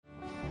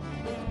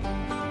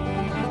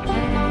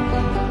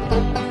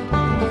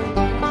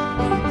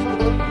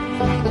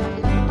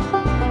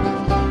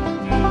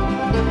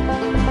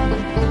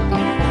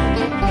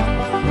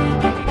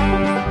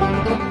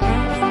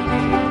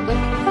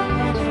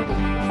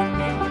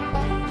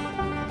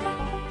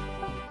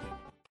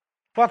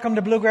Welcome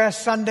to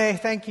Bluegrass Sunday.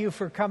 Thank you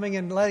for coming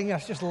and letting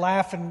us just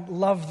laugh and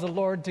love the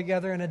Lord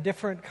together in a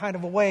different kind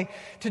of a way.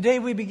 Today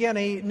we begin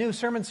a new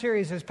sermon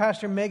series, as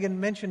Pastor Megan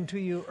mentioned to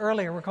you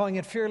earlier. We're calling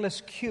it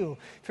Fearless Q,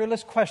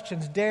 Fearless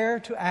Questions,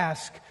 Dare to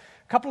Ask.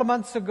 A couple of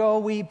months ago,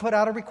 we put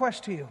out a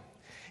request to you.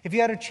 If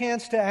you had a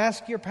chance to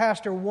ask your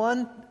pastor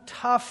one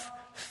tough,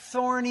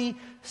 thorny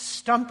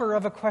stumper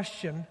of a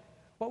question,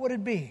 what would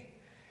it be?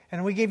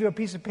 And we gave you a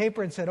piece of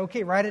paper and said,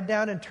 okay, write it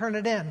down and turn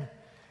it in.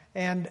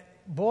 And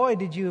boy,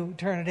 did you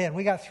turn it in.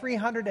 We got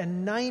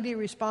 390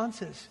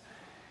 responses.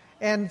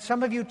 And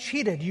some of you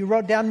cheated. You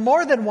wrote down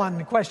more than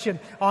one question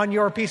on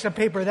your piece of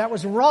paper. That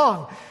was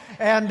wrong.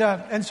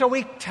 And so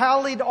we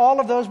tallied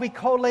all of those. We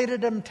collated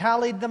them,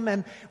 tallied them,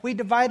 and we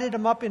divided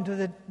them up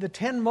into the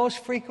 10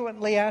 most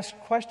frequently asked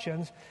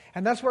questions.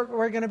 And that's what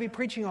we're going to be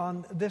preaching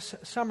on this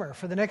summer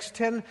for the next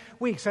 10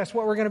 weeks. That's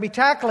what we're going to be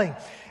tackling.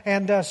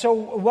 And so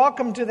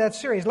welcome to that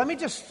series. Let me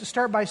just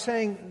start by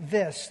saying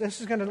this.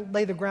 This is going to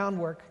lay the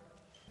groundwork.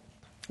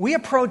 We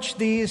approach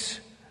these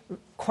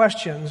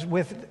questions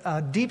with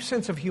a deep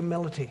sense of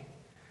humility.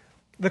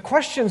 The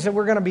questions that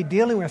we're going to be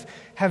dealing with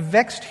have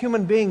vexed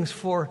human beings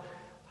for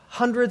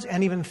hundreds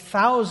and even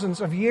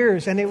thousands of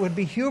years, and it would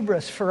be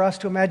hubris for us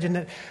to imagine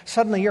that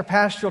suddenly your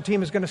pastoral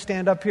team is going to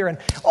stand up here and,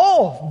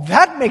 oh,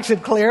 that makes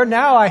it clear.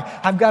 Now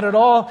I've got it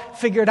all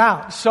figured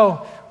out.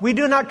 So we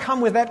do not come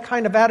with that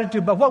kind of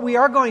attitude, but what we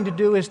are going to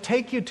do is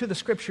take you to the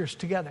Scriptures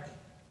together.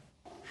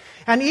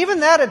 And even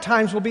that at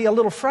times will be a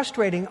little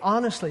frustrating,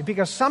 honestly,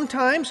 because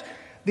sometimes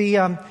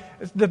the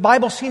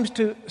Bible seems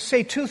to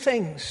say two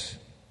things.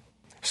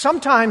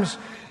 Sometimes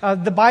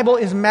the Bible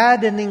is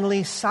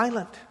maddeningly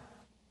silent.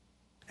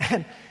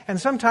 And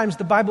sometimes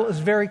the Bible is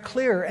very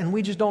clear and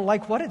we just don't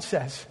like what it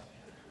says.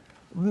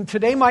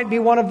 Today might be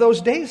one of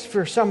those days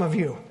for some of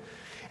you.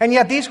 And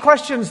yet these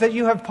questions that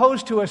you have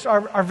posed to us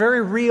are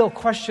very real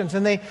questions,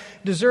 and they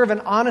deserve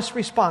an honest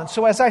response.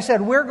 So as I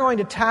said, we're going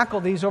to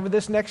tackle these over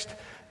this next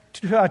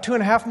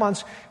 2.5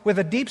 months with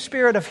a deep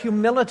spirit of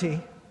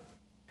humility.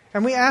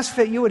 And we ask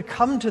that you would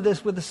come to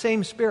this with the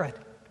same spirit.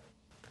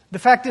 The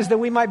fact is that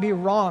we might be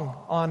wrong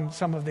on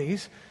some of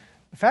these.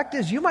 The fact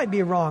is you might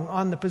be wrong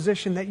on the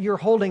position that you're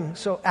holding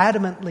so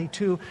adamantly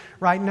to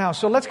right now.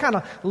 So let's kind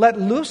of let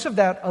loose of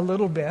that a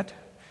little bit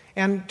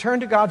and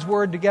turn to God's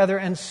Word together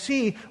and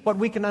see what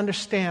we can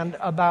understand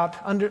about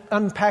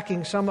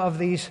unpacking some of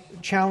these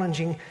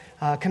challenging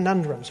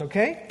conundrums.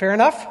 Okay? Fair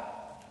enough?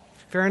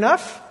 Fair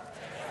enough?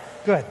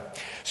 Good.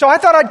 So I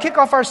thought I'd kick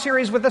off our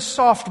series with a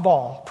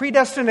softball,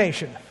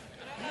 predestination.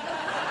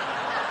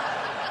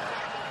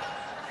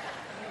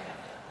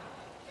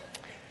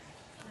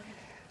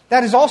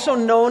 That is also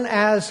known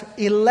as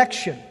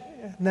election.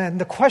 Then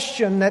the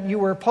question that you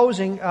were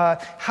posing,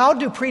 how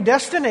do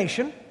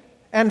predestination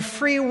and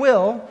free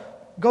will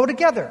go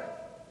together?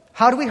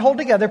 How do we hold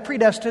together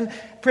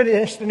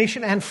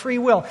predestination and free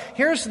will?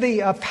 Here's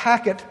the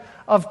packet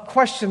of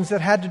questions that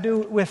had to do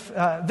with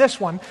this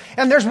one.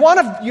 And there's one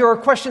of your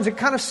questions that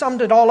kind of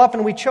summed it all up,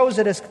 and we chose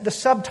it as the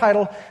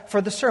subtitle for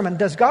the sermon.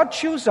 Does God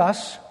choose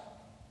us,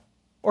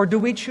 or do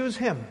we choose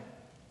Him?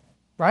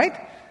 Right?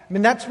 I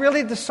mean, that's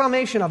really the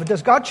summation of it.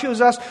 Does God choose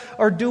us,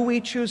 or do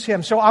we choose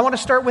Him? So I want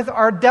to start with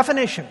our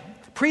definition.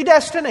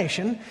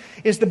 Predestination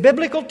is the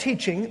biblical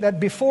teaching that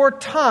before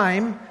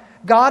time,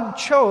 God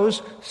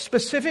chose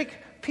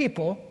specific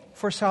people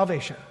for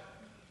salvation.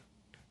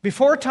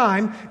 Before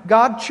time,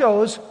 God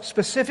chose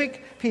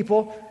specific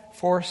people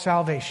for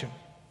salvation.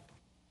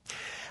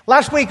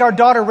 Last week, our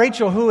daughter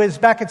Rachel, who is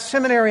back at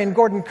seminary in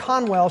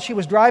Gordon-Conwell, she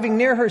was driving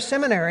near her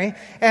seminary,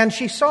 and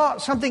she saw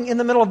something in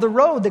the middle of the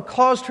road that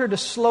caused her to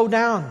slow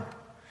down.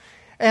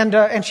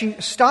 And she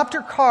stopped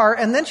her car,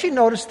 and then she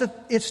noticed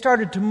that it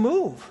started to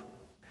move.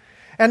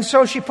 And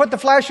so she put the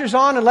flashers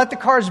on and let the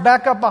cars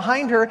back up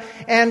behind her,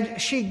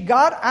 and she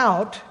got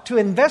out to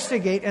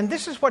investigate, and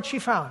this is what she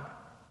found.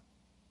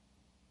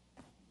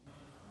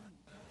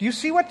 Do you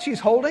see what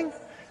she's holding?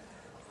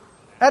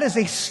 That is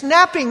a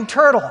snapping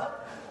turtle,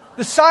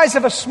 the size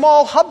of a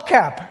small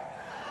hubcap.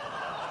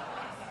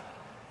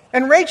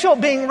 And Rachel,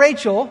 being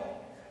Rachel,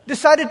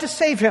 decided to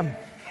save him.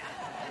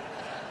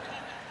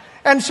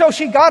 And so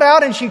she got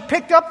out and she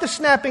picked up the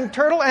snapping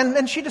turtle, and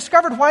then she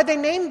discovered why they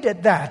named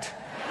it that.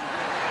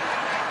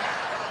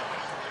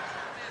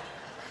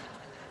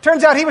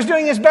 Turns out he was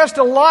doing his best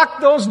to lock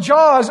those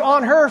jaws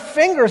on her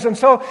fingers. And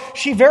so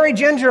she very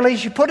gingerly,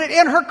 she put it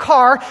in her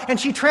car and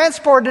she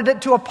transported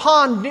it to a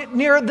pond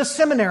near the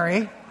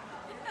seminary,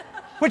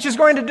 which is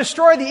going to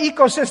destroy the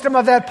ecosystem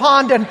of that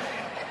pond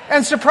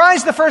and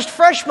surprise the first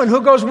freshman who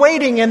goes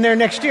wading in there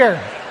next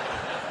year.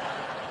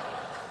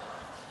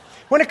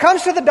 When it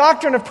comes to the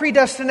doctrine of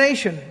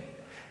predestination,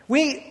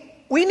 we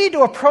need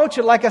to approach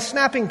it like a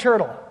snapping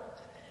turtle.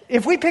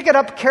 If we pick it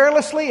up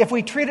carelessly, if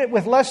we treat it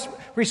with less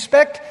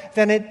respect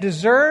than it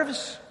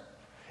deserves,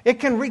 it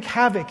can wreak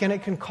havoc and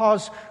it can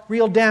cause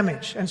real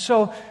damage. And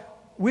so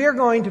we are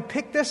going to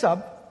pick this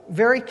up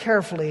very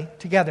carefully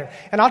together.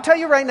 And I'll tell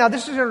you right now,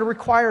 this is going to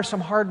require some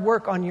hard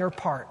work on your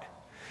part.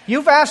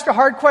 You've asked a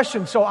hard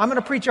question, so I'm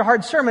going to preach a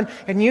hard sermon,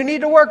 and you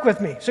need to work with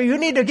me. So you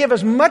need to give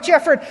as much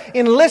effort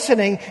in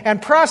listening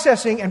and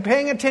processing and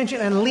paying attention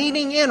and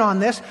leaning in on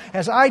this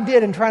as I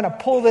did in trying to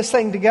pull this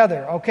thing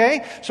together,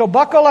 okay? So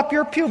buckle up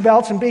your pew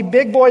belts and be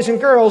big boys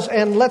and girls,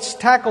 and let's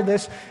tackle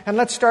this, and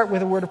let's start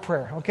with a word of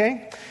prayer,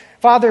 okay?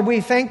 Father,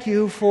 we thank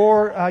you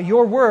for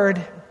your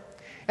word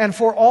and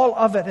for all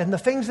of it, and the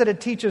things that it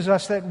teaches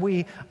us that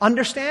we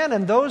understand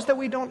and those that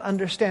we don't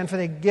understand, for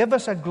they give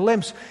us a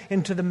glimpse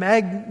into the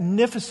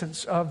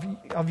magnificence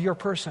of your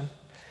person.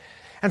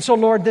 And so,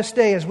 Lord, this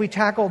day as we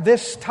tackle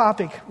this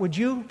topic, would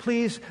you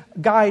please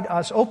guide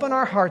us, open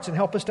our hearts, and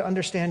help us to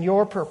understand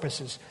your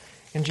purposes.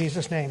 In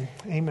Jesus' name,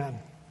 amen.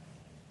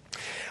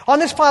 On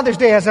this Father's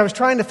Day, as I was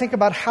trying to think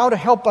about how to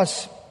help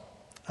us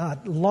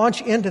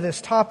launch into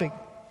this topic,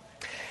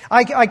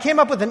 I came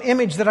up with an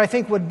image that I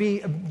think would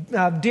be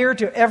dear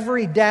to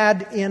every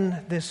dad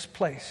in this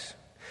place.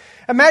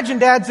 Imagine,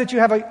 dads, that you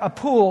have a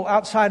pool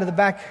outside of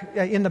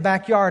in the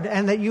backyard,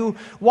 and that you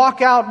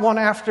walk out one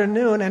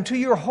afternoon, and to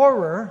your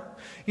horror,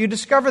 you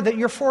discover that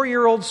your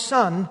 4-year-old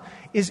son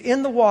is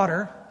in the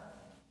water,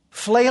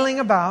 flailing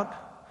about.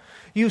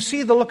 You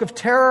see the look of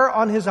terror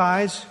on his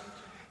eyes.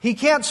 He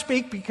can't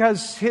speak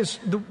because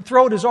the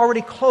throat is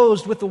already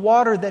closed with the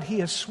water that he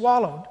has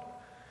swallowed.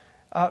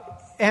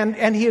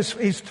 And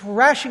he's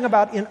thrashing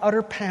about in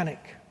utter panic.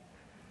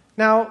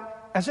 Now,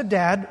 as a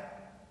dad,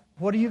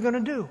 what are you going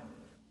to do?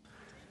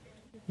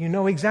 You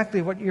know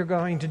exactly what you're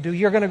going to do.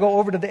 You're going to go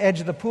over to the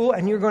edge of the pool,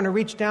 and you're going to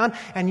reach down,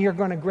 and you're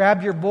going to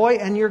grab your boy,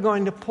 and you're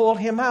going to pull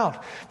him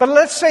out. But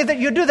let's say that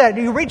you do that.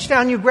 You reach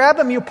down, you grab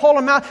him, you pull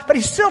him out, but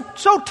he's still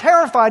so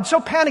terrified, so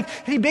panicked,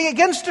 he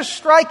begins to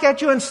strike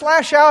at you and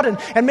slash out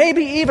and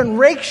maybe even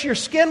rakes your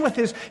skin with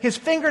his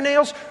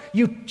fingernails.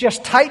 You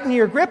just tighten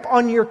your grip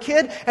on your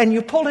kid, and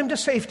you pull him to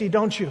safety,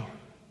 don't you?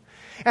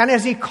 And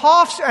as he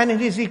coughs and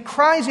as he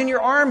cries in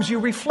your arms, you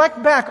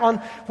reflect back on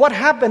what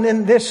happened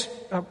in this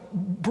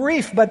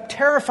brief but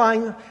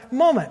terrifying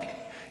moment.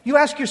 You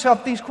ask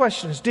yourself these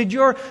questions. Did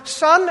your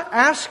son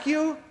ask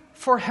you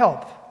for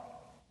help?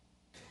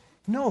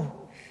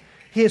 No.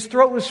 His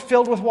throat was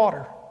filled with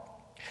water.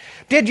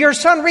 Did your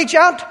son reach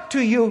out to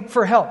you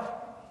for help?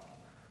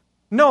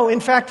 No. In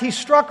fact, he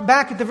struck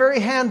back at the very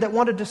hand that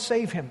wanted to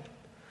save him.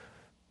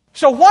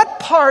 So what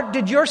part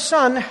did your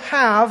son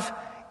have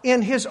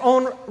in his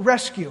own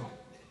rescue?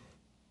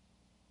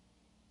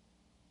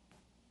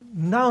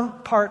 No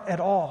part at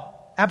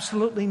all.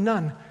 Absolutely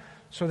none.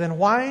 So then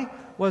why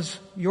was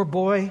your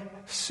boy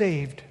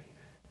saved?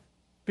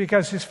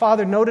 Because his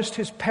father noticed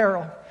his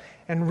peril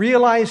and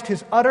realized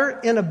his utter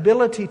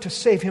inability to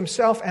save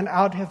himself, and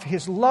out of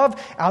his love,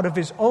 out of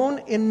his own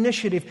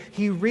initiative,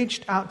 he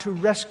reached out to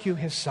rescue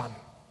his son.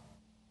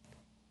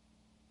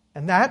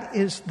 And that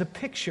is the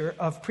picture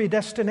of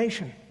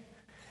predestination,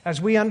 as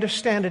we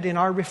understand it in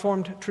our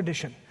Reformed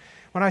tradition.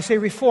 When I say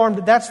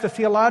Reformed, that's the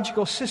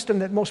theological system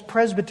that most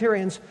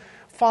Presbyterians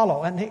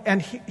follow.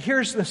 And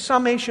here's the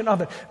summation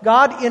of it.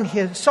 God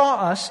saw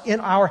us in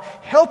our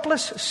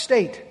helpless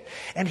state.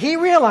 And He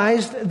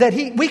realized that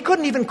we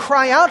couldn't even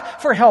cry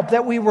out for help,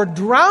 that we were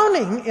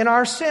drowning in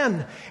our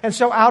sin. And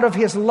so out of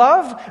His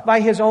love,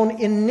 by His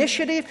own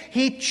initiative,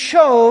 He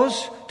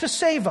chose to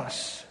save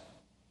us.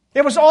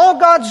 It was all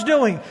God's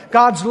doing.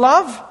 God's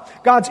love,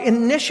 God's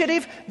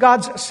initiative,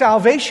 God's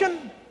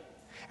salvation.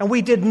 And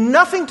we did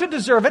nothing to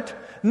deserve it,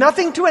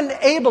 nothing to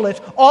enable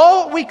it.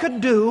 All we could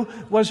do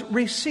was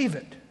receive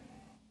it.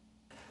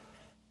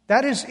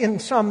 That is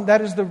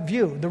the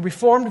view, the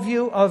Reformed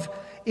view of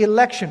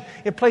election.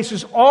 It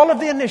places all of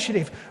the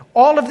initiative,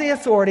 all of the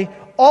authority,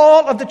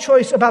 all of the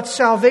choice about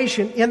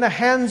salvation in the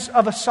hands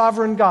of a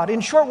sovereign God.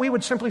 In short, we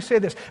would simply say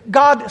this: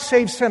 God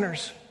saves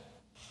sinners.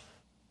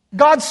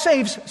 God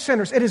saves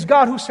sinners. It is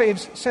God who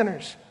saves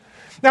sinners.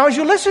 Now, as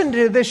you listen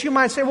to this, you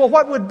might say, well,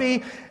 what would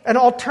be an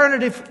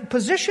alternative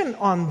position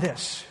on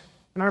this?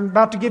 And I'm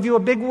about to give you a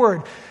big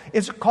word.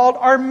 It's called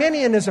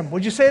Arminianism.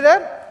 Would you say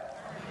that?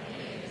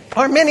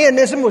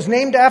 Arminianism was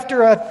named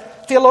after a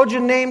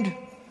theologian named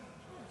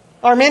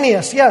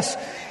Arminius. Yes.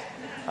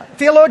 A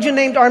theologian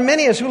named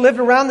Arminius, who lived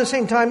around the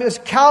same time as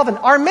Calvin.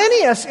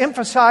 Arminius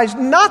emphasized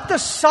not the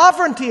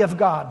sovereignty of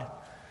God,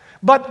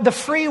 but the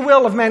free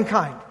will of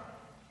mankind.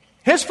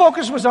 His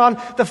focus was on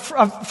the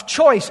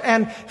choice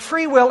and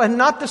free will and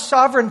not the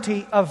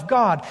sovereignty of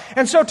God.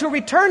 And so to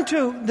return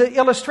to the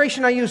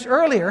illustration I used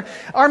earlier,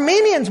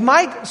 Arminians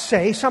might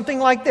say something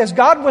like this: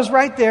 God was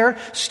right there,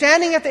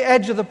 standing at the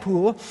edge of the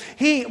pool.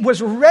 He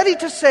was ready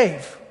to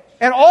save.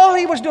 And all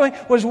He was doing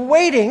was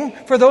waiting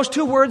for those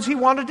two words He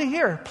wanted to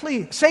hear.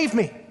 Please, save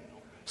me.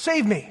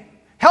 Save me.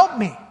 Help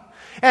me.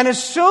 And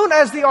as soon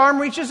as the arm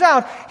reaches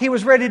out, He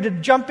was ready to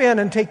jump in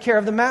and take care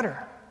of the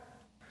matter.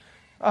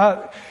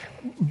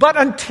 But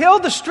until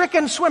the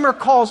stricken swimmer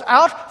calls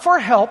out for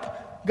help,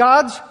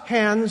 God's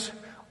hands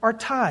are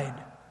tied.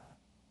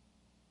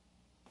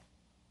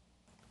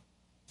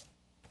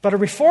 But a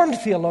Reformed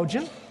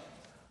theologian,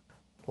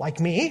 like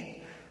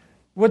me,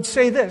 would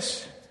say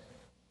this: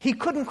 he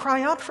couldn't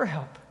cry out for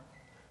help.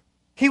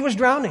 He was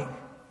drowning.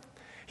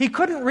 He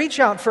couldn't reach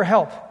out for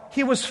help.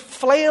 He was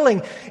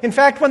flailing. In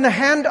fact, when the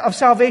hand of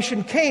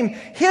salvation came,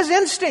 his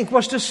instinct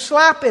was to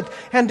slap it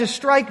and to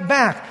strike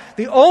back.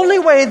 The only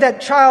way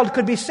that child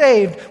could be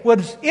saved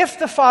was if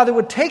the father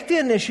would take the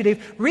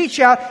initiative, reach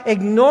out,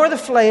 ignore the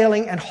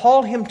flailing, and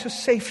haul him to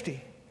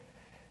safety.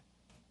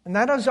 And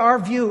that is our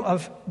view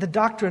of the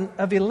doctrine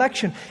of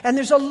election. And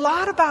there's a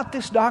lot about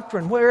this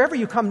doctrine, wherever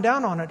you come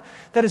down on it,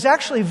 that is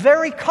actually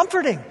very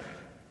comforting.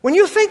 When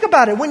you think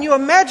about it, when you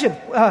imagine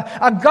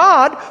a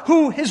God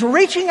who is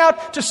reaching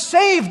out to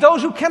save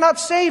those who cannot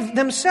save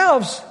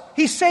themselves.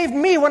 He saved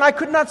me when I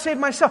could not save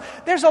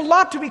myself. There's a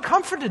lot to be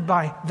comforted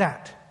by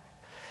that.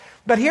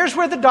 But here's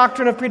where the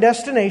doctrine of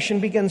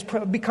predestination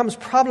becomes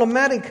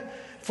problematic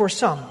for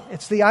some.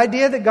 It's the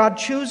idea that God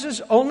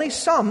chooses only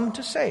some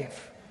to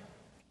save.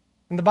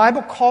 And the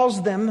Bible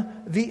calls them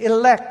the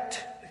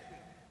elect,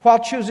 while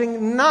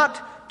choosing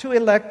not to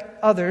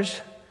elect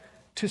others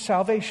to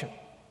salvation.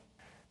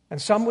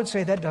 And some would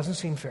say that doesn't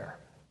seem fair.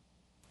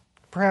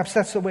 Perhaps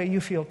that's the way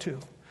you feel too.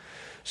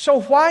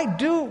 So why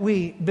do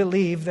we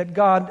believe that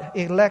God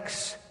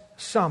elects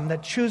some,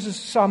 that chooses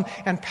some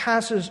and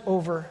passes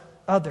over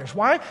others?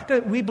 Why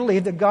do we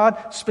believe that God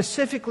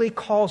specifically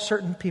calls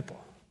certain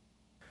people?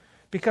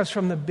 Because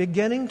from the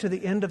beginning to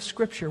the end of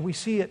Scripture, we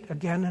see it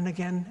again and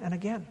again and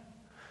again.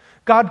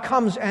 God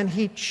comes and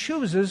He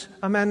chooses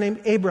a man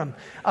named Abram,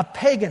 a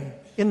pagan,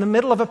 in the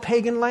middle of a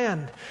pagan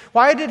land.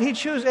 Why did He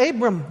choose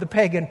Abram the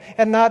pagan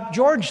and not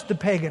George the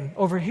pagan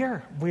over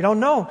here? We don't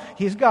know.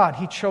 He's God.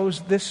 He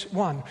chose this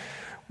one.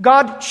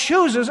 God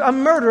chooses a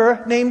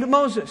murderer named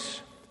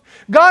Moses.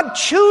 God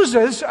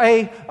chooses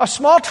a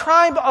small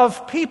tribe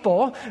of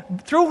people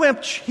through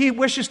which He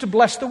wishes to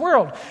bless the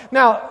world.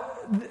 Now,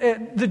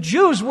 the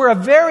Jews were a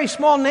very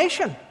small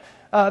nation.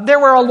 There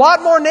were a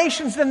lot more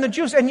nations than the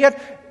Jews, and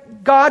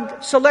yet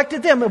God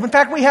selected them. In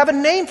fact, we have a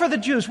name for the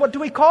Jews. What do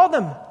we call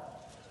them?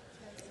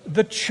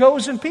 The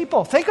chosen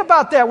people. Think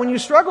about that when you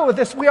struggle with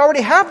this. We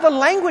already have the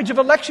language of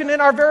election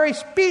in our very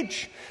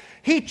speech.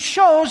 He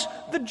chose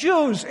the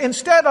Jews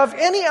instead of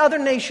any other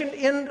nation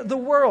in the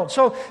world.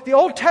 So the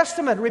Old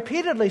Testament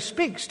repeatedly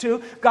speaks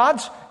to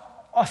God's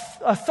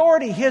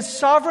authority, His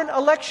sovereign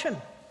election.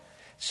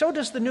 So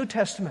does the New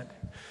Testament.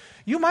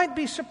 You might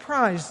be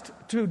surprised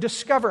to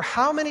discover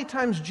how many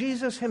times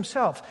Jesus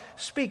Himself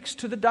speaks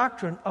to the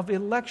doctrine of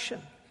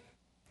election.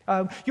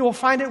 You will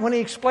find it when He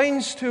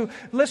explains to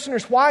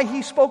listeners why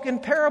He spoke in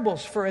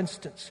parables, for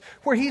instance,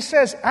 where He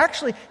says,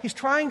 actually, He's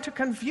trying to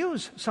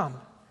confuse some,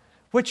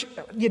 which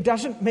it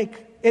doesn't make,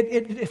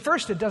 at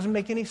first it doesn't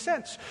make any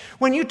sense.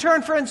 When you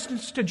turn, for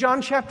instance, to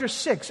John chapter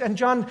 6 and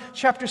John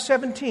chapter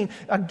 17,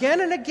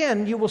 again and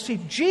again you will see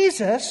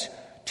Jesus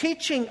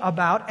teaching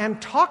about and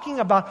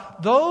talking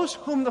about those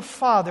whom the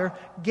Father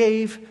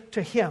gave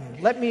to Him.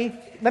 Let me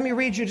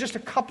read you just a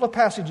couple of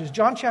passages.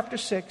 John chapter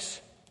 6,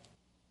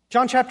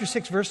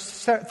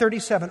 verse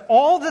 37.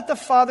 All that the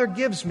Father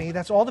gives me,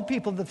 that's all the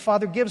people that the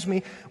Father gives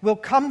me, will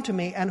come to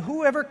me, and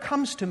whoever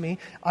comes to me,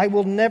 I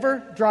will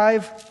never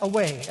drive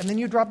away. And then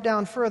you drop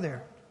down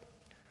further.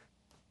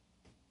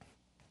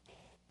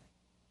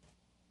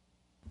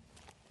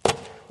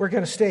 We're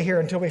going to stay here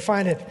until we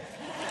find it.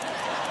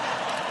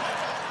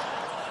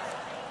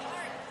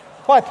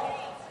 What?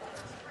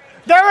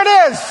 There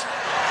it is!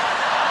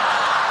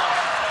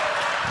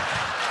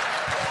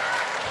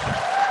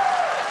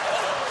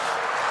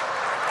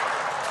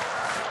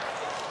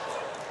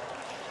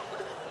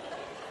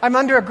 I'm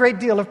under a great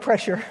deal of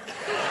pressure.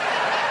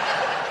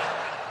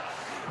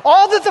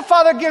 All that the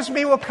Father gives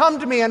me will come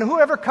to me, and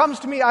whoever comes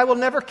to me I will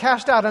never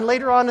cast out. And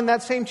later on in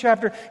that same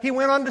chapter, He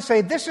went on to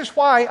say, this is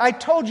why I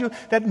told you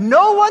that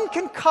no one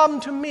can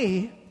come to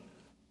me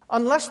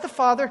unless the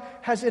Father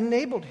has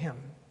enabled him.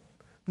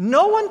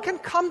 No one can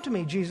come to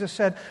me, Jesus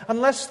said,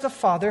 unless the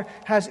Father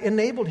has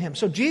enabled him.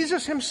 So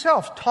Jesus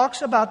Himself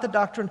talks about the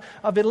doctrine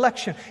of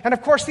election. And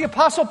of course, the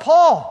Apostle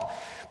Paul.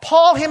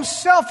 Paul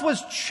himself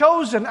was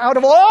chosen out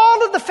of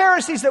all of the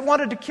Pharisees that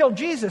wanted to kill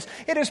Jesus.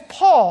 It is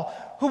Paul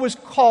who was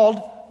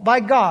called by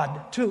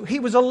God. He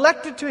was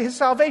elected to his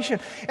salvation.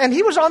 And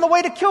he was on the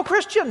way to kill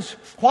Christians.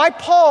 Why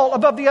Paul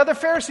above the other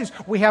Pharisees?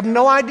 We have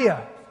no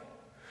idea.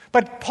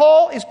 But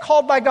Paul is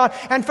called by God.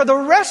 And for the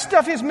rest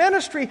of his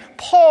ministry,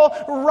 Paul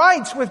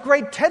writes with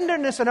great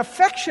tenderness and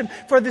affection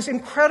for this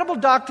incredible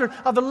doctrine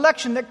of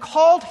election that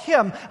called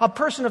him a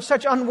person of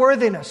such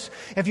unworthiness.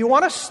 If you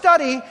want to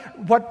study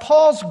what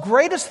Paul's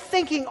greatest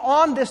thinking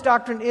on this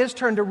doctrine is,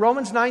 turn to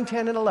Romans 9,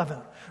 10, and 11.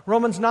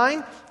 Romans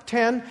 9,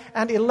 10,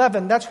 and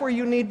 11. That's where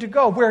you need to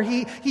go, where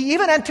he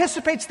even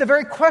anticipates the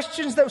very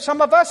questions that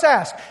some of us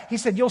ask. He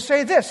said, you'll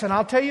say this, and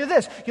I'll tell you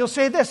this. You'll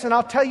say this, and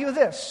I'll tell you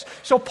this.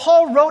 So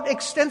Paul wrote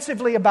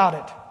extensively about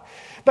it.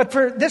 But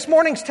for this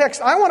morning's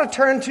text, I want to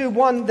turn to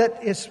one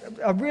that is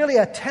really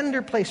a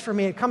tender place for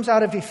me. It comes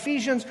out of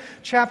Ephesians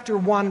chapter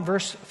 1,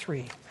 verse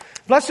 3.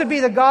 Blessed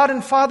be the God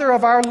and Father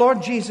of our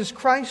Lord Jesus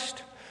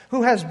Christ,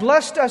 who has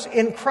blessed us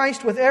in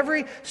Christ with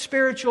every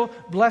spiritual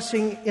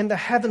blessing in the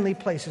heavenly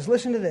places.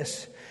 Listen to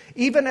this.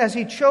 Even as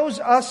He chose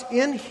us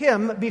in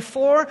Him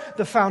before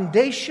the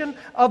foundation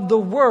of the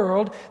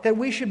world, that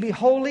we should be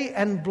holy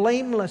and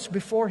blameless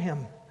before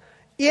Him.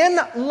 In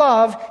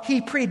love, He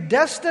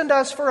predestined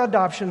us for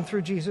adoption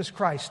through Jesus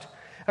Christ,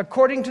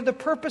 according to the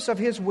purpose of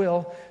His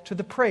will, to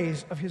the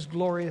praise of His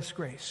glorious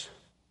grace.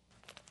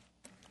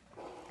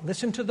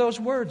 Listen to those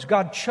words.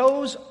 God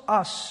chose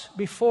us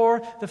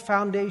before the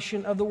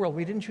foundation of the world.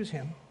 We didn't choose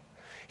Him.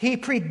 He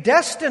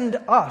predestined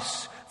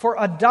us for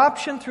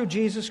adoption through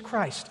Jesus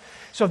Christ.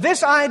 So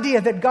this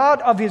idea that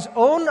God, of His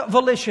own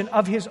volition,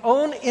 of His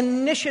own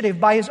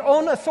initiative, by His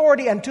own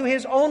authority and to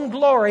His own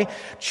glory,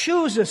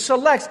 chooses,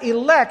 selects,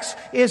 elects,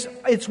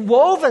 it's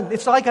woven.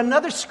 It's like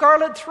another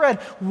scarlet thread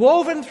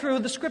woven through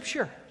the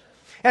Scripture.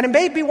 And it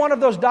may be one of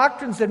those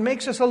doctrines that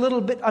makes us a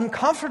little bit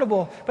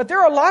uncomfortable, but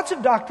there are lots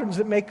of doctrines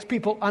that make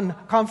people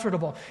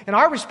uncomfortable. And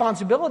our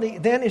responsibility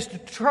then is to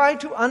try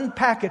to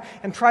unpack it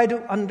and try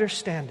to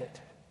understand it.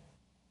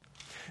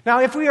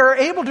 Now, if we are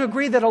able to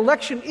agree that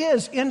election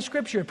is in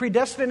Scripture,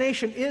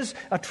 predestination is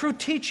a true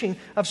teaching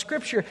of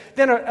Scripture,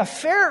 then a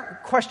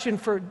fair question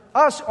for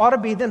us ought to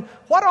be, then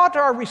what ought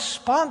our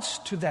response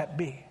to that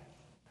be?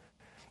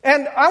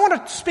 And I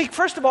want to speak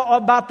first of all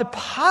about the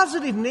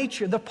positive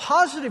nature, the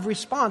positive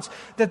response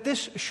that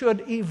this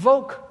should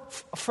evoke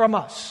from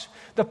us.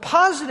 The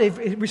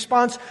positive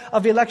response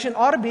of election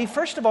ought to be,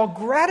 first of all,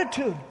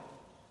 gratitude.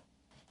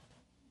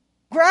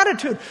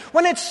 Gratitude.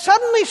 When it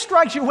suddenly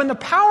strikes you, when the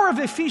power of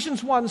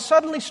Ephesians 1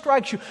 suddenly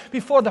strikes you,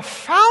 before the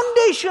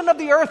foundation of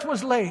the earth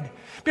was laid,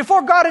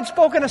 before God had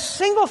spoken a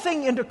single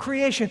thing into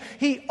creation,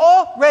 He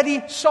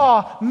already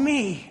saw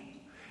me.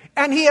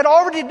 And He had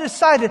already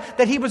decided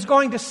that He was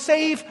going to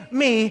save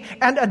me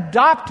and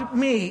adopt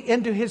me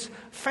into His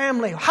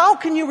family. How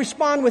can you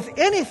respond with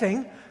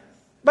anything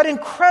but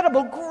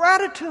incredible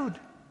gratitude?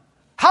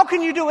 How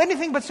can you do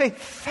anything but say,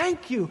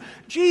 thank you,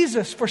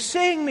 Jesus, for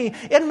seeing me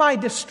in my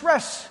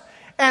distress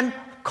and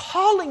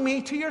calling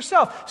me to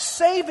yourself,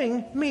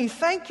 saving me.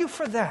 Thank you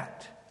for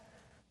that.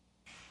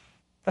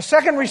 A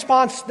second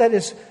response that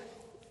is,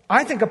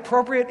 I think,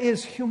 appropriate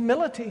is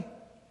humility.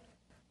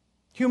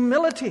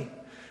 Humility.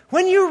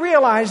 When you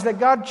realize that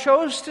God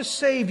chose to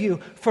save you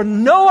for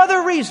no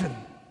other reason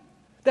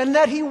than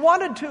that He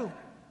wanted to,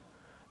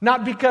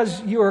 not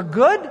because you are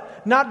good,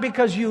 not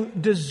because you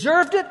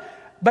deserved it,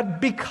 but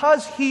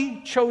because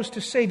He chose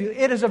to save you.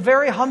 It is a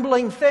very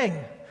humbling thing.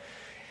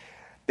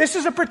 This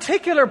is a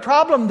particular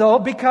problem, though,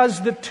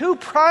 because the two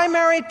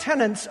primary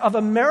tenets of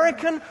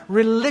American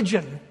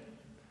religion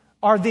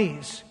are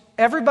these.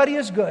 Everybody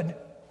is good,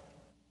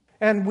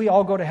 and we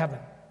all go to heaven.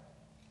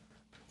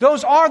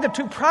 Those are the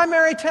two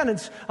primary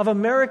tenets of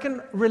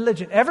American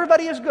religion.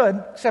 Everybody is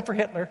good, except for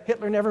Hitler.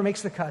 Hitler never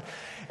makes the cut.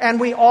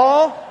 And we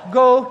all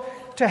go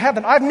to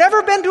heaven. I've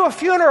never been to a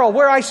funeral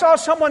where I saw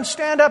someone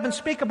stand up and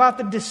speak about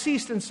the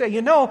deceased and say,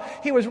 you know,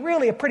 he was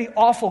really a pretty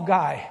awful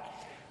guy.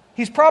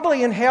 He's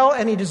probably in hell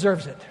and he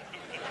deserves it.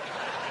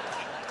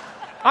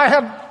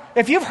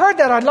 If you've heard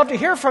that, I'd love to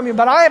hear from you,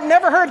 but I have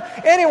never heard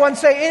anyone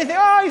say anything,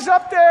 oh, he's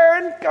up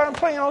there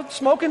and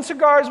smoking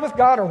cigars with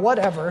God or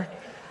whatever.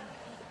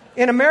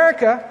 In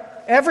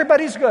America,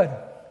 everybody's good,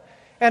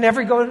 and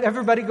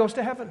everybody goes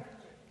to heaven.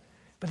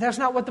 But that's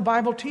not what the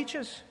Bible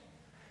teaches.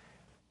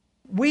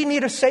 We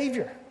need a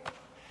Savior.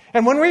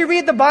 And when we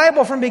read the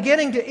Bible from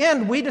beginning to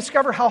end, we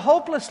discover how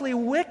hopelessly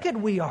wicked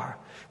we are.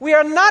 We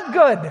are not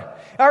good.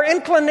 Our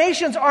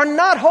inclinations are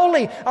not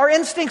holy. Our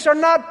instincts are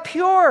not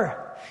pure.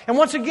 And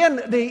once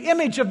again, the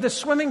image of the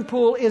swimming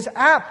pool is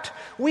apt.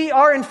 We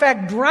are, in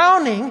fact,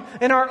 drowning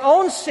in our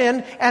own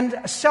sin and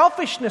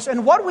selfishness.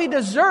 And what we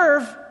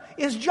deserve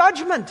is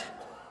judgment.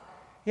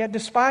 Yet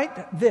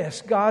despite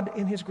this, God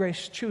in His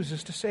grace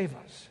chooses to save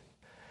us.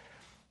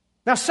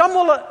 Now some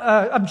will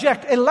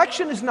object,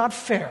 election is not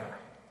fair.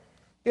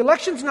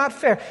 Election's not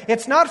fair.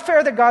 It's not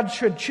fair that God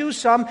should choose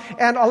some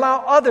and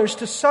allow others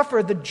to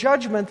suffer the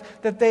judgment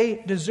that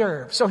they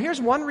deserve. So here's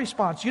one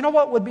response. You know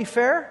what would be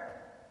fair?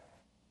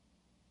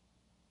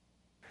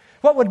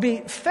 What would be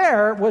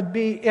fair would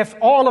be if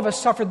all of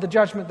us suffered the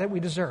judgment that we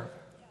deserve.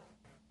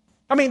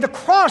 I mean, the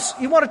cross,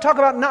 you want to talk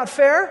about not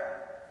fair?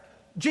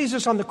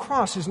 Jesus on the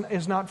cross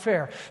is not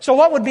fair. So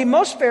what would be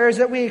most fair is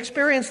that we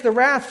experience the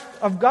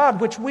wrath of God,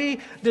 which we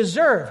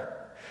deserve.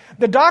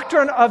 The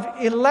doctrine of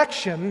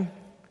election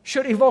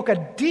should evoke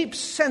a deep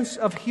sense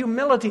of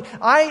humility.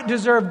 I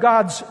deserve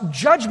God's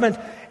judgment,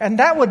 and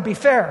that would be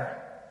fair.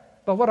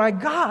 But what I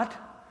got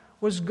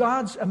was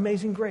God's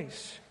amazing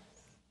grace.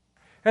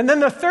 And then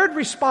the third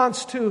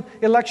response to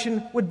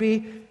election would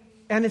be,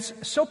 and it's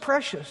so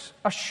precious,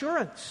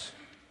 assurance.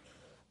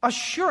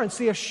 Assurance,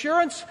 the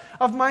assurance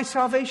of my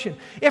salvation.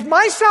 If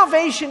my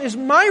salvation is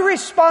my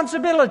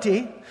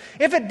responsibility,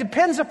 if it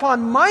depends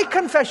upon my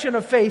confession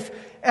of faith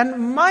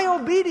and my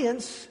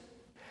obedience,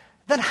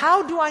 then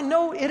how do I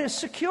know it is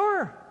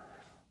secure?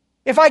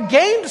 If I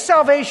gained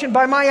salvation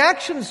by my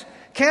actions,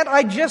 can't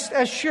I just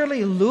as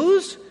surely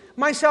lose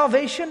my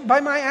salvation by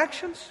my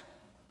actions?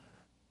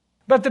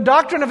 But the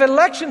doctrine of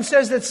election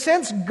says that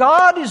since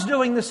God is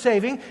doing the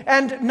saving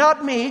and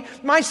not me,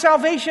 my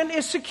salvation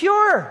is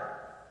secure.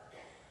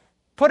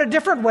 Put a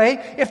different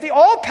way, if the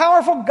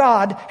all-powerful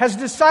God has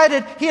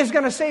decided He is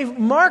going to save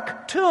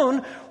Mark Toon,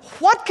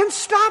 what can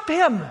stop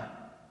Him?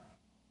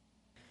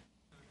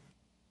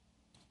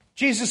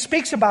 Jesus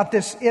speaks about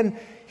this in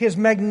his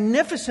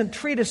magnificent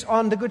treatise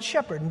on the Good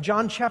Shepherd in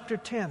John chapter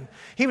 10.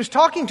 He was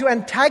talking to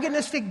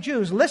antagonistic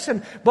Jews.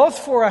 Listen, both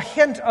for a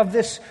hint of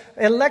this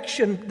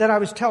election that I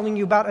was telling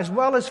you about, as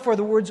well as for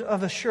the words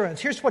of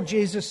assurance. Here's what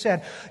Jesus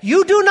said.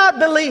 You do not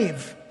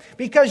believe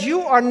because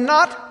you are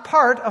not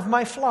part of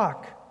my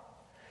flock.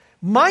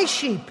 My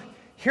sheep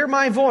hear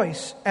my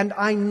voice, and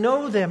I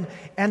know them,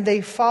 and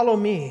they follow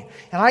me.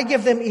 And I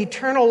give them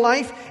eternal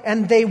life,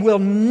 and they will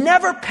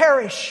never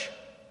perish.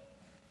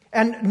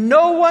 And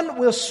no one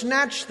will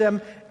snatch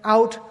them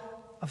out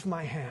of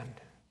my hand.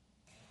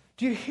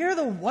 Do you hear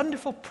the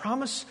wonderful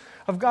promise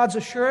of God's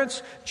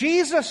assurance?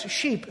 Jesus'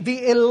 sheep,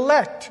 the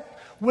elect,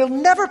 will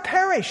never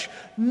perish.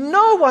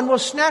 No one will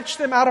snatch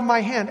them out of my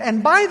hand.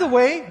 And by the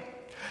way,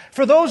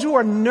 for those who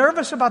are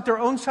nervous about their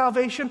own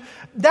salvation,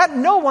 that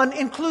no one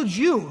includes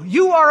you.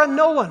 You are a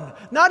no one.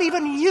 Not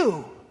even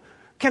you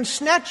can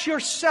snatch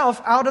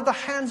yourself out of the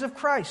hands of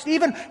Christ.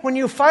 Even when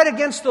you fight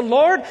against the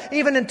Lord,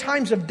 even in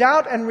times of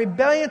doubt and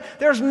rebellion,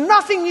 there's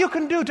nothing you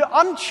can do to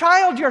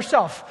unchild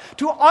yourself,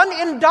 to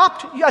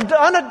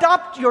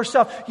unadopt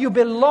yourself. You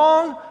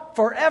belong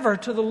forever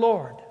to the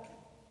Lord.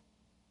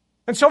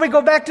 And so we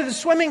go back to the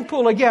swimming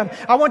pool again.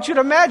 I want you to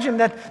imagine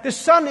that the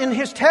son in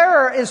his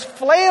terror is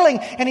flailing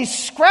and he's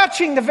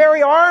scratching the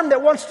very arm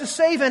that wants to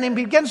save him and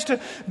begins to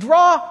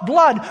draw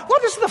blood.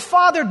 What does the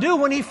father do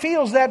when he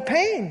feels that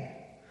pain?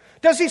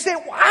 Does he say,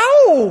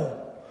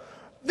 wow,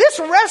 this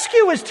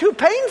rescue is too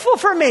painful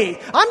for me.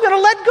 I'm going to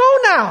let go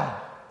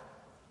now.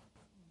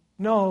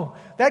 No,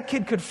 that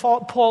kid could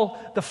pull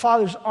the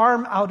father's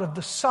arm out of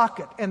the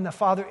socket, and the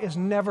father is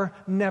never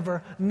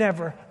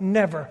going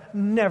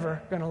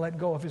to let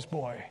go of his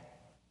boy.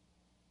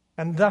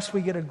 And thus we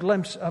get a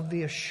glimpse of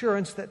the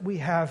assurance that we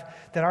have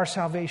that our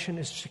salvation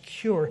is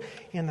secure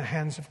in the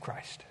hands of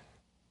Christ.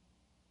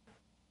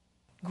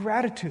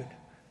 Gratitude,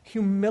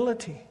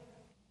 humility,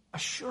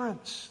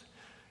 assurance.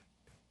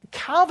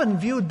 Calvin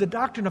viewed the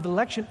doctrine of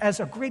election as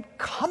a great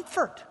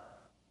comfort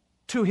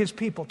to his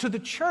people, to the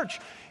church.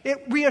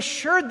 It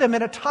reassured them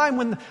at a time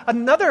when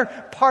another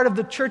part of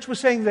the church was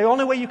saying the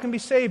only way you can be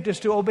saved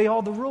is to obey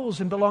all the rules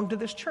and belong to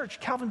this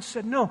church. Calvin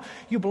said, no,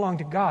 you belong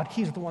to God.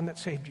 He's the one that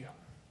saved you.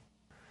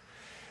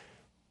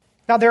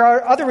 Now, there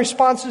are other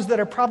responses that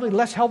are probably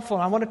less helpful,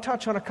 and I want to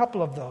touch on a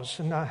couple of those.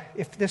 And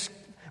if this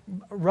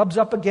rubs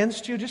up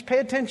against you, just pay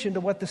attention to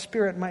what the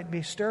Spirit might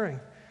be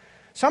stirring.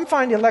 Some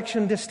find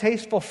election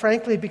distasteful,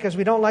 frankly, because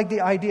we don't like the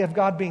idea of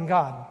God being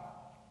God.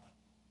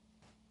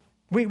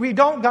 We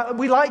don't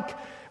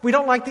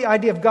like the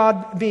idea of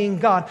God being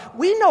God.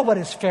 We know what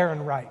is fair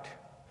and right.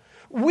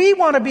 We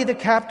want to be the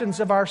captains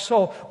of our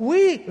soul.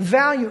 We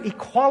value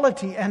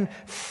equality and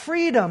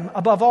freedom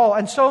above all.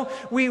 And so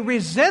we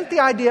resent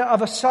the idea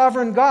of a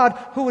sovereign God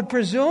who would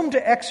presume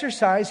to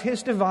exercise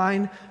his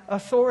divine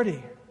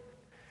authority.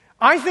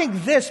 I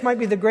think this might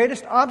be the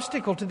greatest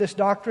obstacle to this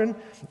doctrine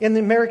in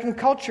the American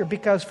culture,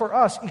 because for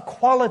us,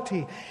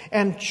 equality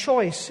and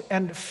choice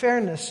and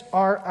fairness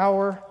are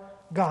our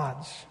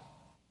gods.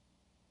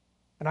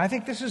 And I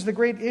think this is the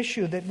great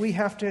issue that we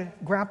have to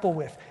grapple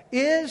with.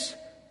 Is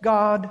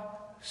God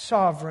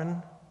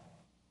sovereign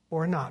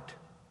or not?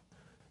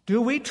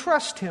 Do we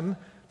trust him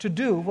to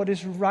do what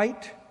is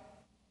right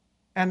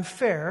and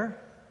fair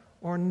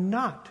or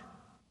not?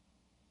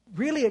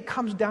 Really, it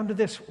comes down to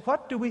this.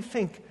 What do we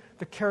think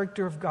the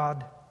character of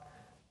God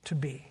to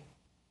be?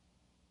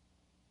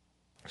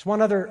 There's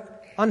one other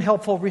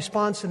unhelpful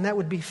response, and that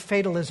would be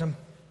fatalism.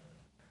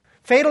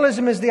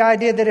 Fatalism is the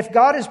idea that if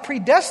God has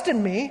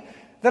predestined me,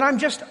 then I'm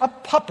just a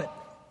puppet.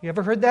 You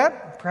ever heard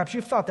that? Perhaps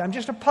you've thought that. I'm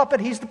just a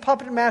puppet. He's the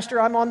puppet master.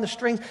 I'm on the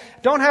strings.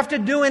 Don't have to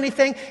do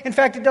anything. In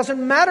fact, it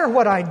doesn't matter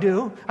what I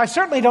do. I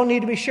certainly don't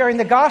need to be sharing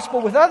the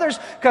gospel with others,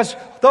 because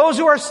those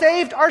who are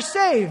saved are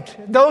saved.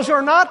 Those who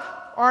are not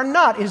are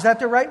not. Is that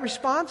the right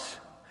response?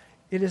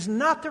 It is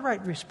not the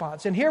right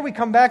response. And here we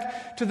come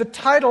back to the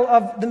title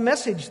of the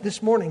message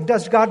this morning.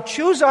 Does God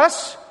choose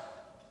us,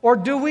 or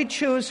do we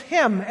choose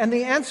him? And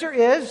the answer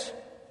is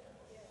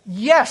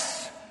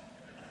yes.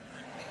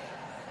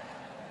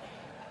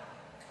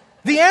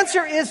 The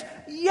answer is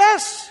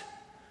yes.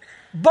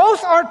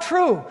 Both are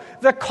true.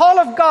 The call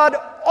of God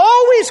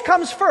always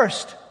comes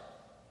first.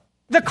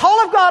 The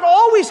call of God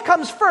always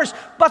comes first,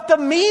 but the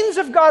means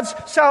of God's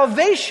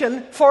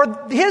salvation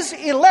for his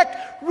elect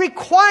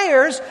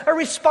requires a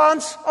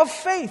response of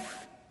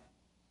faith.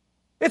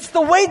 It's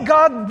the way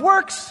God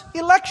works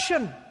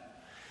election.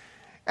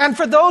 And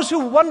for those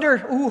who wonder,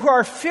 who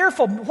are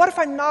fearful, what if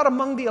I'm not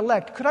among the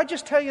elect? Could I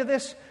just tell you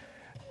this?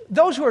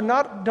 Those who are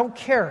not don't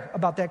care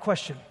about that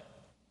question.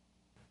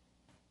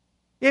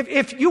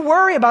 If you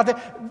worry about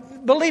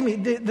that, believe me,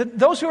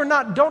 those who are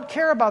not don't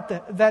care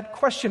about that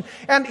question.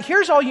 And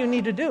here's all you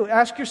need to do.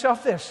 Ask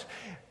yourself this.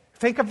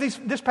 Think of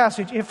this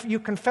passage. If you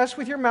confess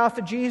with your mouth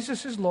that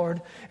Jesus is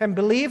Lord and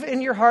believe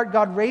in your heart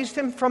God raised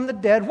him from the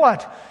dead,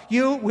 what?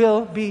 You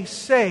will be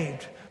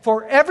saved.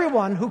 For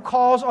everyone who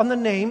calls on the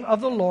name of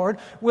the Lord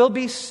will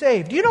be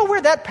saved. Do you know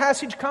where that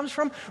passage comes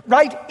from?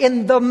 Right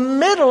in the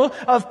middle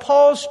of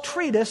Paul's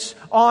treatise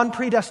on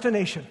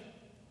predestination.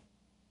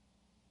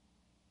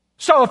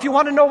 So if you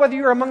want to know whether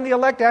you're among the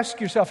elect,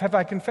 ask yourself, have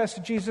I confessed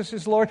that Jesus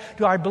is Lord?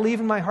 Do I believe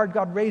in my heart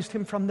God raised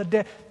him from the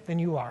dead? Then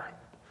you are.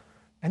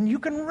 And you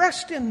can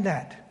rest in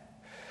that.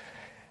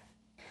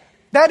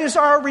 That is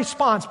our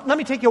response. Let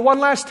me take you one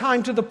last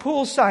time to the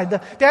poolside.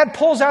 The dad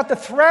pulls out the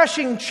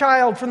thrashing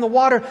child from the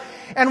water.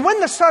 And when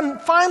the son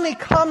finally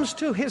comes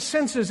to his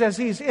senses as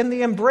he's in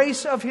the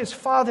embrace of his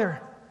father,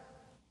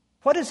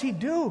 what does he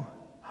do?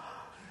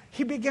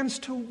 He begins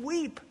to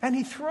weep, and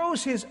he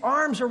throws his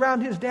arms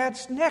around his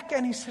dad's neck,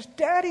 and he says,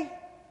 Daddy,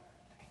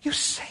 you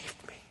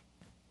saved me.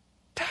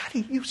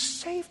 Daddy, you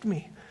saved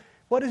me.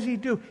 What does he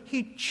do?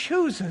 He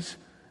chooses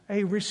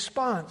a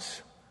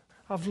response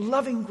of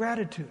loving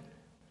gratitude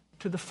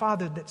to the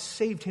Father that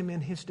saved him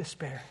in his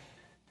despair.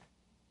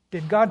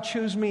 Did God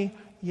choose me?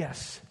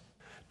 Yes.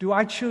 Do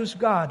I choose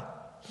God?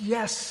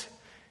 Yes.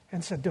 And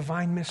it's a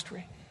divine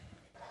mystery.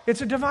 It's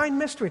a divine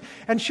mystery.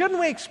 And shouldn't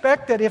we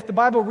expect that if the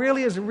Bible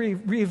really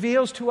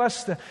reveals to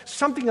us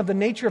something of the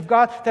nature of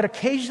God, that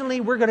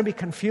occasionally we're going to be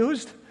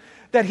confused?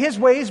 That his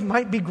ways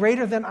might be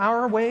greater than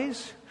our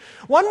ways?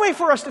 One way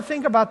for us to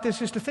think about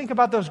this is to think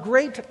about those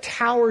great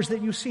towers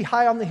that you see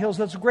high on the hills,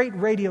 those great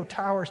radio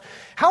towers.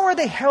 How are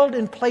they held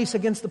in place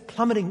against the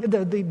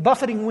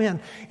buffeting wind?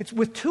 It's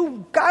with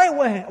two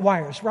guy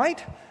wires,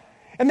 right?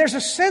 And there's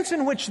a sense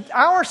in which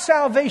our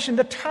salvation,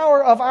 the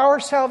tower of our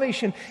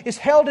salvation, is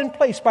held in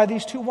place by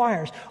these two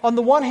wires. On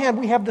the one hand,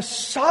 we have the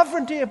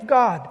sovereignty of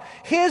God,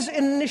 his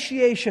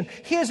initiation,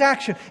 his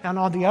action. And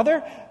on the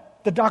other,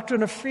 the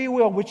doctrine of free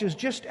will, which is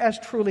just as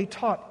truly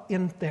taught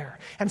in there.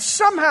 And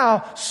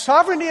somehow,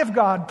 sovereignty of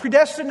God,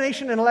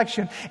 predestination and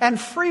election, and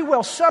free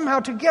will, somehow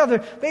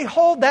together, they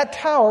hold that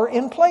tower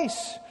in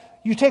place.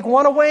 You take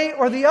one away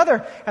or the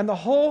other, and the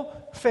whole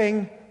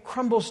thing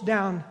crumbles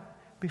down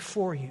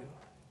before you.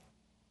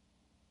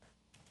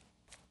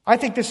 I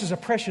think this is a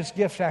precious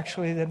gift,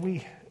 actually, that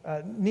we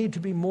need to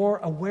be more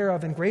aware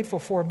of and grateful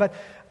for. But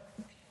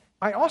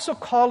I also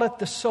call it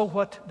the so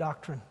what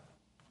doctrine.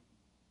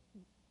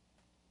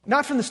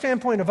 Not from the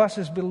standpoint of us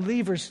as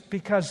believers,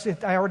 because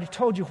I already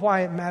told you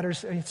why it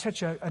matters. It's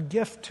such a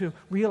gift to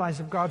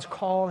realize of God's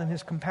call and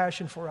his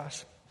compassion for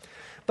us.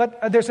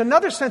 But there's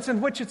another sense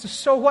in which it's a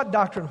so what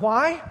doctrine.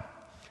 Why?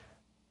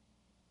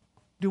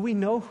 Do we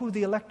know who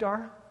the elect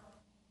are?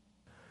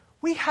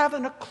 We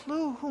haven't a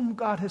clue whom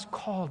God has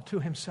called to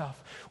himself.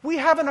 We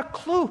haven't a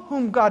clue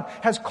whom God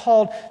has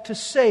called to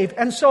save.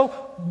 And so,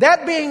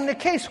 that being the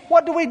case,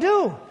 what do? We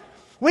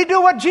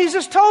do what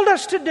Jesus told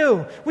us to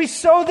do. We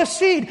sow the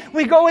seed.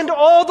 We go into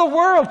all the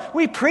world.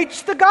 We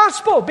preach the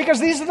gospel, because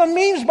these are the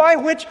means by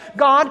which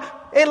God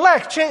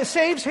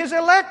saves his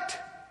elect.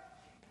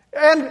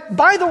 And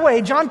by the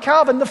way, John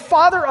Calvin, the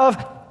father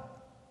of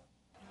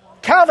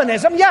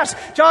Calvinism, yes,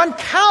 John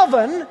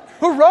Calvin,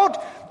 who wrote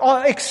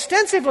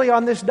extensively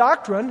on this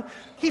doctrine,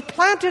 he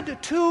planted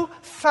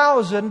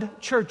 2,000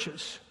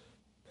 churches.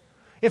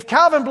 If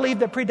Calvin believed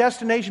that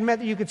predestination meant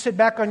that you could sit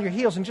back on your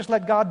heels and just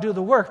let God do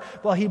the work,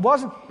 well, he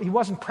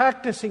wasn't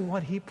practicing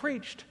what he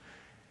preached.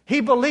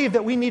 He believed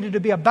that we needed to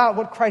be about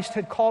what Christ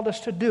had called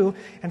us to do,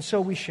 and so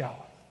we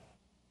shall.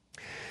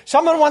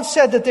 Someone once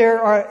said that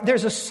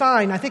there's a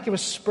sign, I think it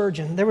was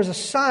Spurgeon, there was a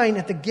sign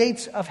at the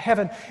gates of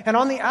heaven, and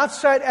on the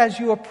outside as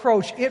you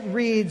approach, it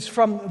reads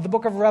from the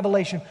book of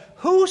Revelation,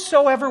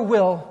 "Whosoever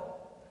will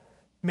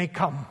may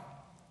come."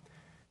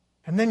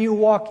 And then you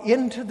walk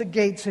into the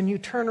gates and you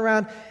turn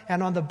around,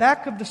 and on the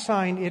back of the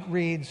sign it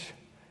reads,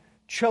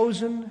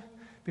 "Chosen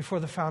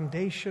before the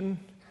foundation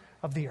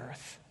of the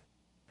earth."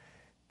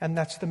 And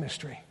that's the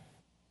mystery.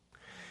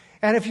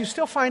 And if you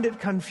still find it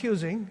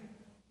confusing,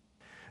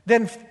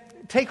 then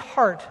take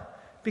heart,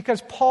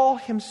 because Paul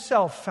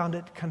himself found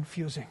it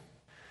confusing.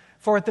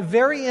 For at the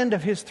very end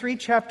of his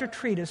 3-chapter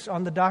treatise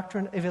on the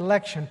doctrine of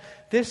election,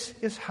 this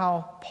is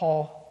how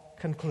Paul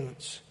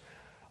concludes.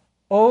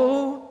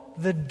 "Oh,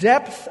 the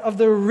depth of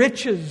the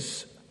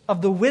riches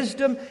of the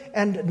wisdom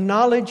and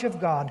knowledge of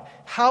God,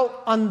 how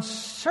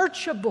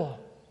unsearchable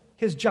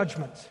his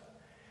judgments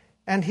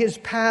and his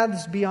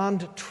paths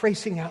beyond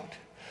tracing out.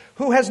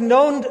 Who has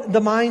known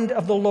the mind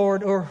of the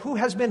Lord, or who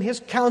has been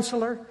his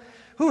counselor?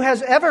 Who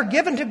has ever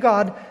given to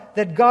God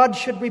that God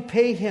should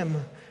repay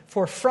him?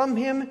 For from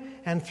him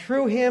and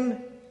through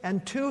him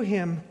and to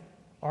him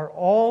are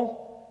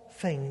all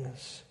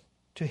things.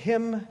 To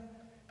him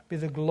be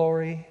the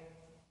glory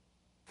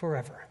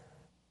forever."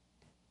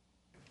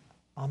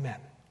 Amen.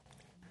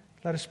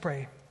 Let us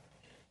pray.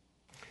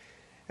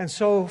 And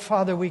so,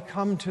 Father, we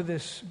come to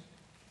this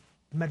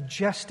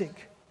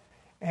majestic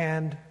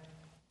and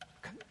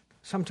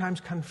sometimes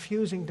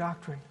confusing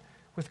doctrine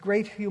with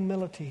great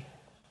humility.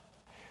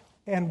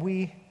 And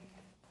we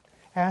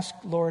ask,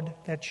 Lord,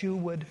 that you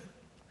would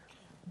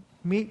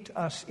meet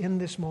us in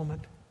this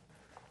moment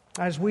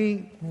as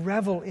we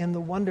revel in the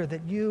wonder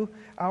that you,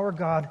 our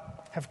God,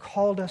 have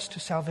called us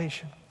to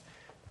salvation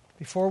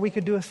before we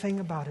could do a thing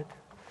about it.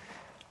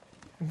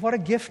 And what a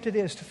gift it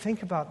is to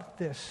think about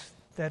this,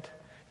 that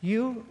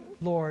you,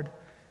 Lord,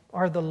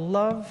 are the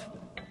love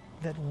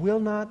that will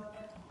not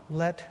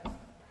let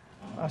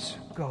us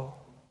go.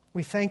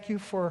 We thank you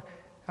for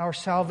our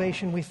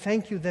salvation. We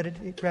thank you that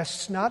it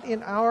rests not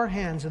in our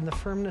hands, in the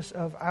firmness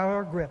of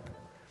our grip,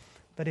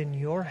 but in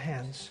your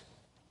hands,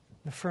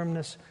 the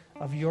firmness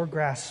of your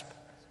grasp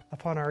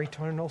upon our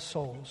eternal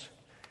souls.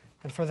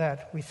 And for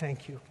that, we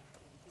thank you.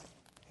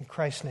 In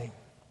Christ's name,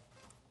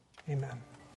 amen.